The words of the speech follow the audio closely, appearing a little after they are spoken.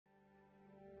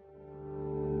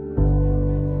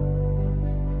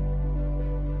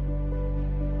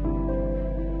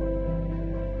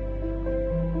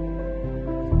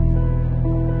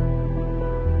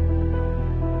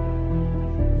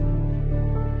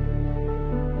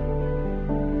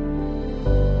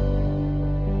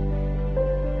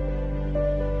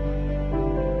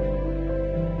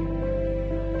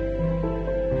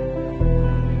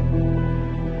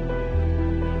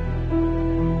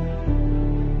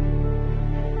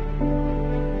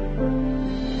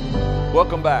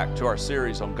Welcome back to our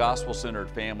series on gospel-centered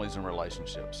families and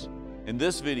relationships. In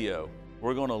this video,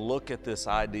 we're going to look at this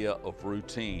idea of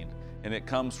routine, and it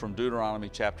comes from Deuteronomy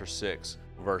chapter 6,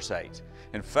 verse 8.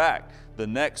 In fact, the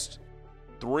next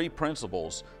three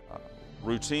principles,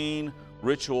 routine,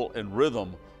 ritual, and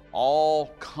rhythm, all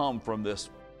come from this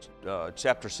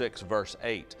chapter 6, verse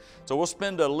 8. So we'll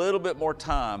spend a little bit more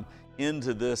time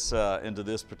into this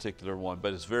particular one,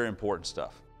 but it's very important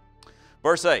stuff.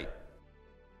 Verse 8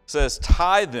 says,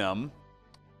 tie them,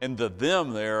 and the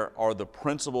them there are the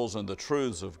principles and the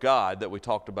truths of God that we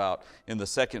talked about in the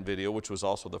second video, which was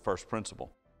also the first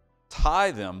principle.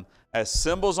 Tie them as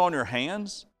symbols on your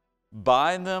hands,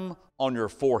 bind them on your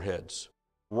foreheads,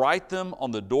 write them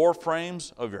on the door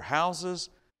frames of your houses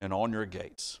and on your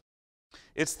gates.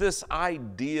 It's this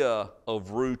idea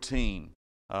of routine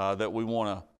that we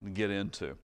want to get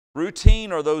into.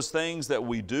 Routine are those things that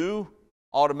we do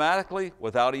automatically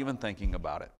without even thinking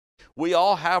about it. We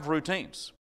all have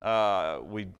routines.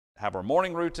 We have our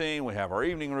morning routine, we have our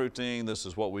evening routine. This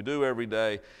is what we do every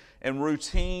day. And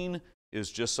routine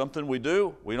is just something we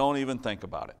do. We don't even think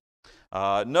about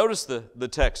it. Notice the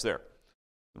text there.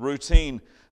 Routine,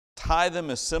 tie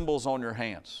them as symbols on your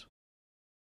hands.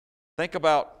 Think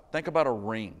about a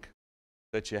ring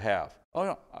that you have. Oh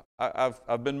yeah,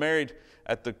 I've been married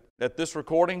at this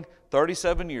recording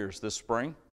 37 years this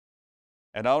spring,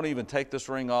 and I don't even take this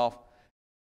ring off.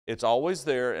 It's always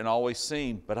there and always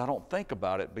seen, but I don't think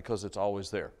about it because it's always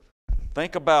there.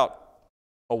 Think about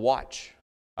a watch.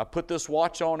 I put this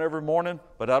watch on every morning,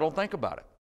 but I don't think about it.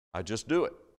 I just do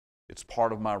it. It's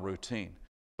part of my routine.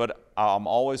 But I'm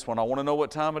always, when I want to know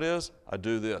what time it is, I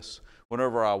do this.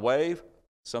 Whenever I wave,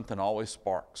 something always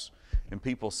sparks. And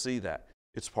people see that.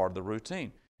 It's part of the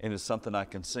routine, and it's something I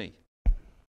can see.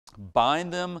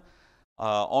 Bind them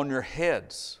on your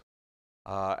heads.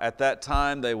 At that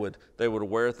time, they would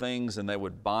wear things, and they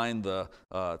would bind the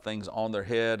things on their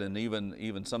head, and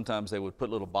even sometimes they would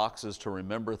put little boxes to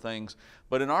remember things.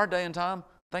 But in our day and time,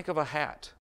 think of a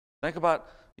hat. Think about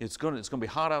it's going to be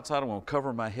hot outside. I'm going to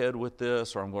cover my head with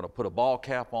this, or I'm going to put a ball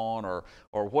cap on, or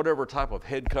whatever type of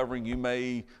head covering you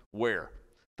may wear.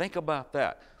 Think about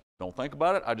that. Don't think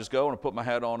about it. I just go and I put my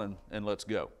hat on and let's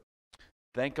go.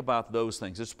 Think about those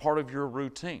things. It's part of your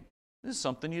routine. This is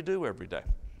something you do every day.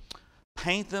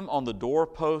 Paint them on the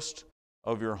doorpost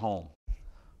of your home.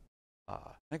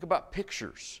 Think about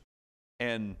pictures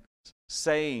and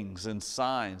sayings and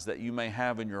signs that you may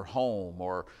have in your home.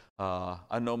 Or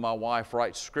I know my wife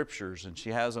writes scriptures, and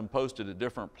she has them posted at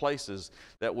different places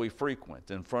that we frequent,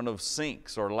 in front of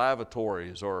sinks or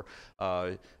lavatories, or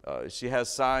she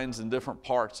has signs in different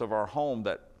parts of our home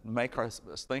that make us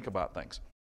think about things.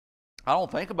 I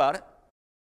don't think about it,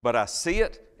 but I see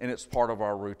it, and it's part of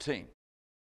our routine.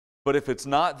 But if it's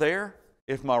not there,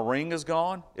 if my ring is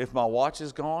gone, if my watch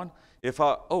is gone,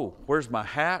 where's my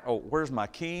hat? Oh, where's my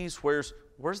keys? Where's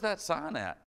that sign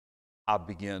at? I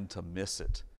begin to miss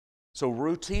it. So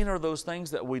routine are those things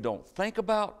that we don't think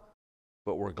about,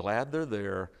 but we're glad they're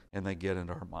there and they get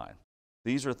into our mind.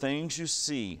 These are things you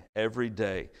see every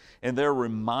day, and they're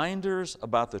reminders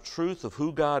about the truth of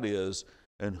who God is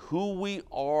and who we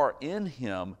are in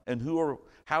Him, and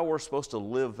how we're supposed to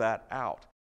live that out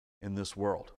in this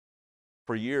world.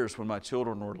 For years, when my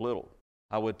children were little,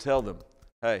 I would tell them,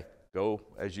 hey,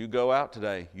 as you go out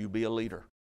today, you be a leader.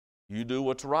 You do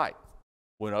what's right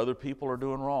when other people are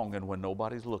doing wrong and when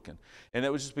nobody's looking. And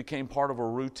it just became part of a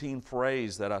routine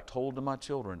phrase that I told to my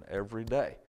children every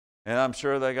day. And I'm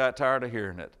sure they got tired of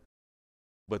hearing it.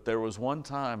 But there was one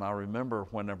time I remember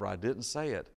whenever I didn't say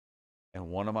it, and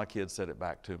one of my kids said it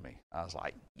back to me. I was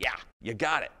like, yeah, you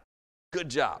got it. Good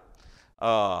job.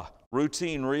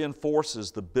 Routine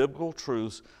reinforces the biblical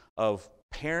truths of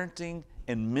parenting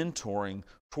and mentoring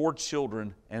toward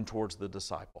children and towards the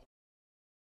disciple.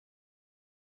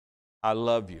 I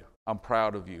love you. I'm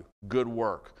proud of you. Good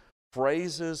work.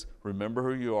 Phrases, remember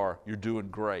who you are. You're doing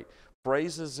great.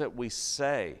 Phrases that we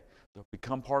say that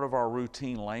become part of our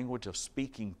routine language of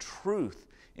speaking truth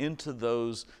into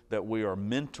those that we are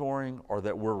mentoring or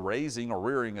that we're raising or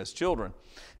rearing as children.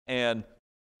 And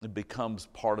it becomes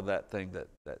part of that thing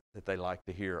that they like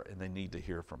to hear and they need to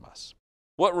hear from us.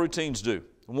 What routines do?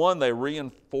 One, they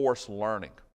reinforce learning.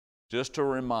 Just to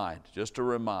remind.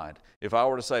 If I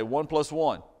were to say 1 +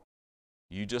 1,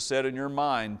 you just said in your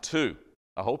mind 2.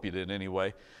 I hope you did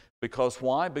anyway. Because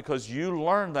why? Because you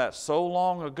learned that so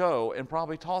long ago and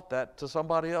probably taught that to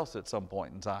somebody else at some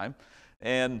point in time.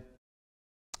 And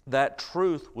that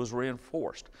truth was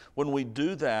reinforced. When we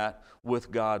do that with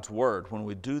God's Word, when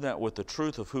we do that with the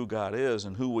truth of who God is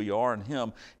and who we are in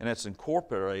Him, and it's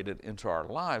incorporated into our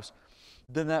lives,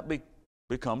 then that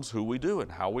becomes who we do and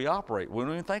how we operate. We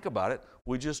don't even think about it.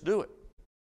 We just do it.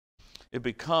 It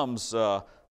becomes,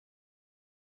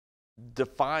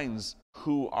 defines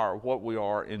what we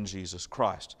are in Jesus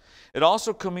Christ. It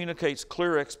also communicates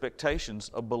clear expectations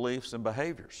of beliefs and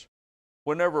behaviors.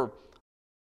 Whenever,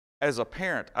 as a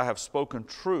parent, I have spoken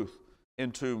truth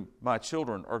into my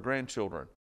children or grandchildren,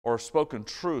 or spoken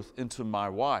truth into my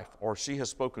wife, or she has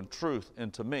spoken truth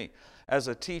into me. As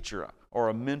a teacher or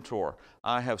a mentor,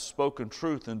 I have spoken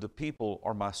truth into people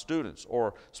or my students,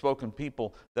 or spoken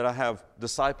people that I have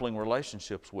discipling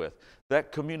relationships with.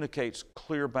 That communicates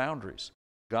clear boundaries.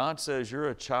 God says you're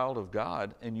a child of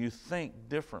God and you think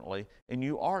differently and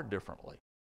you are differently.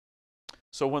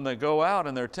 So when they go out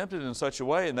and they're tempted in such a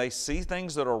way and they see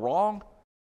things that are wrong,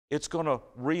 it's going to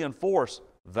reinforce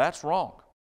that's wrong.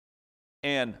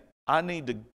 And I need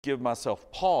to give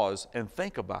myself pause and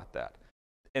think about that.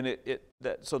 And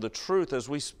so the truth, as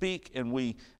we speak and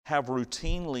we have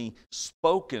routinely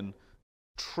spoken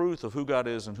truth of who God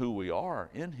is and who we are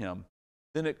in Him,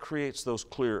 then it creates those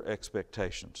clear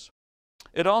expectations.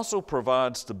 It also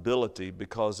provides stability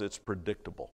because it's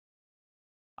predictable.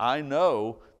 I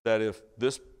know that if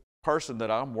this person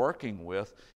that I'm working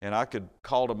with, and I could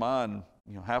call to mind,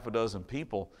 half a dozen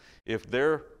people, if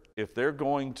they're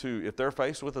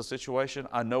faced with a situation,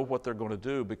 I know what they're going to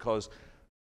do because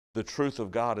the truth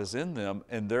of God is in them,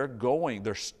 and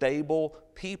they're stable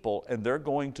people, and they're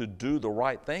going to do the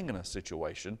right thing in a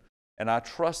situation, and I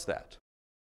trust that.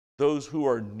 Those who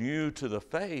are new to the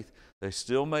faith, they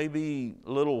still may be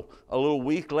a little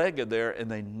weak-legged there, and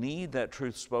they need that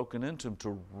truth spoken into them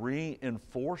to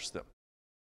reinforce them.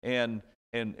 And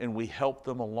we help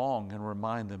them along and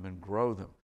remind them and grow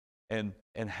them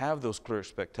and have those clear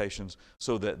expectations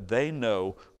so that they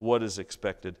know what is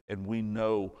expected and we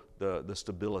know the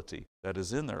stability that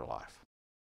is in their life.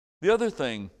 The other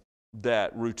thing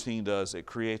that routine does, it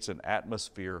creates an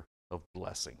atmosphere of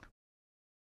blessing.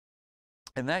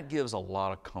 And that gives a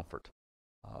lot of comfort.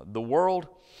 The world,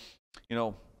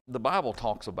 the Bible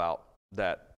talks about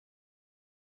that,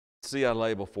 see, I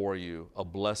lay before you a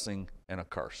blessing and a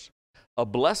curse. A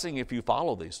blessing if you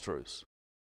follow these truths.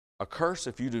 A curse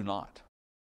if you do not.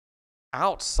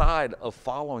 Outside of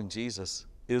following Jesus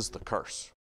is the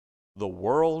curse. The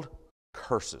world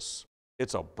curses.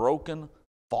 It's a broken,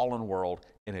 fallen world,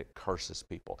 and it curses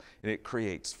people. And it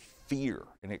creates fear,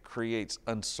 and it creates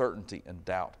uncertainty and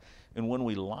doubt. And when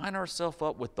we line ourselves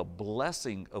up with the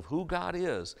blessing of who God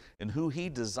is and who He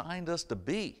designed us to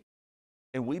be,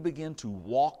 and we begin to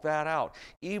walk that out,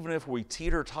 even if we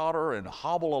teeter-totter and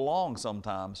hobble along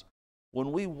sometimes,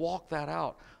 when we walk that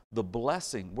out, the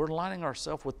blessing, we're lining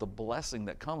ourselves with the blessing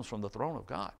that comes from the throne of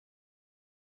God.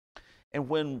 And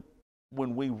when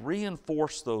we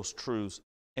reinforce those truths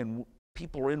and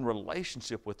people are in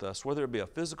relationship with us, whether it be a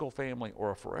physical family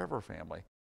or a forever family,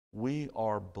 we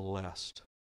are blessed.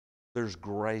 There's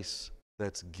grace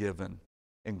that's given,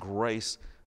 and grace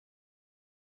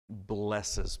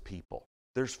blesses people.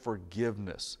 There's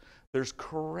forgiveness. There's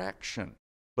correction,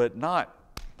 but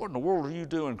not, what in the world are you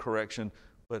doing, correction?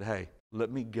 But hey, let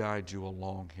me guide you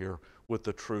along here with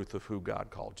the truth of who God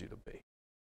called you to be.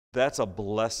 That's a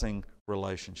blessing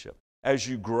relationship. As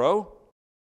you grow,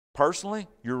 personally,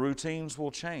 your routines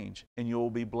will change and you'll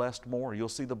be blessed more. You'll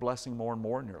see the blessing more and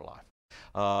more in your life.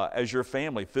 As your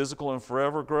family, physical and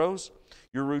forever, grows,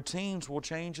 your routines will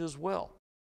change as well.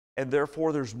 And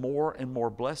therefore, there's more and more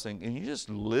blessing. And you just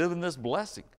live in this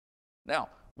blessing. Now,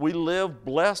 we live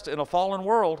blessed in a fallen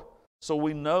world, so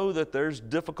we know that there's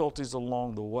difficulties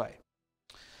along the way.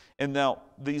 And now,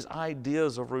 these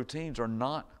ideas of routines are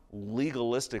not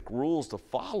legalistic rules to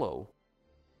follow,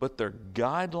 but they're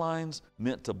guidelines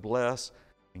meant to bless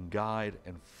and guide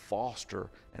and foster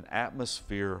an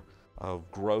atmosphere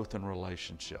of growth and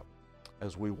relationship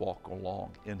as we walk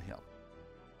along in Him.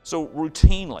 So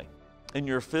routinely, in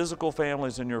your physical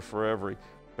families and your forever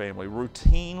family,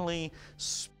 routinely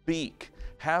speak.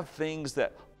 Have things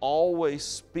that always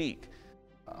speak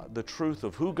the truth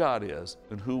of who God is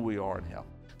and who we are in Him.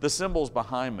 The symbols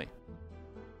behind me,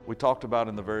 we talked about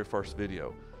in the very first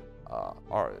video,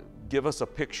 give us a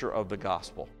picture of the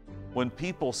gospel. When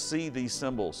people see these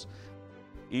symbols,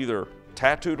 either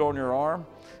tattooed on your arm,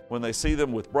 when they see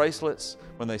them with bracelets,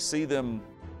 when they see them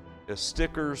as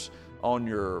stickers on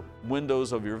your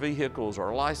windows of your vehicles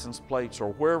or license plates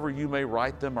or wherever you may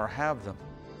write them or have them,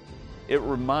 it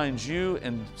reminds you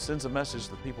and sends a message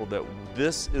to the people that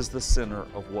this is the center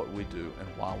of what we do and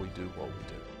why we do what we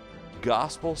do.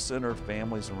 Gospel-centered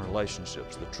families and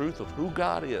relationships, the truth of who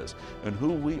God is and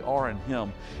who we are in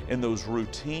Him, and those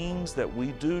routines that we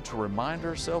do to remind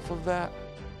ourselves of that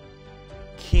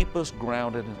keep us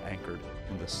grounded and anchored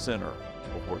in the center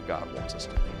of where God wants us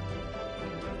to be.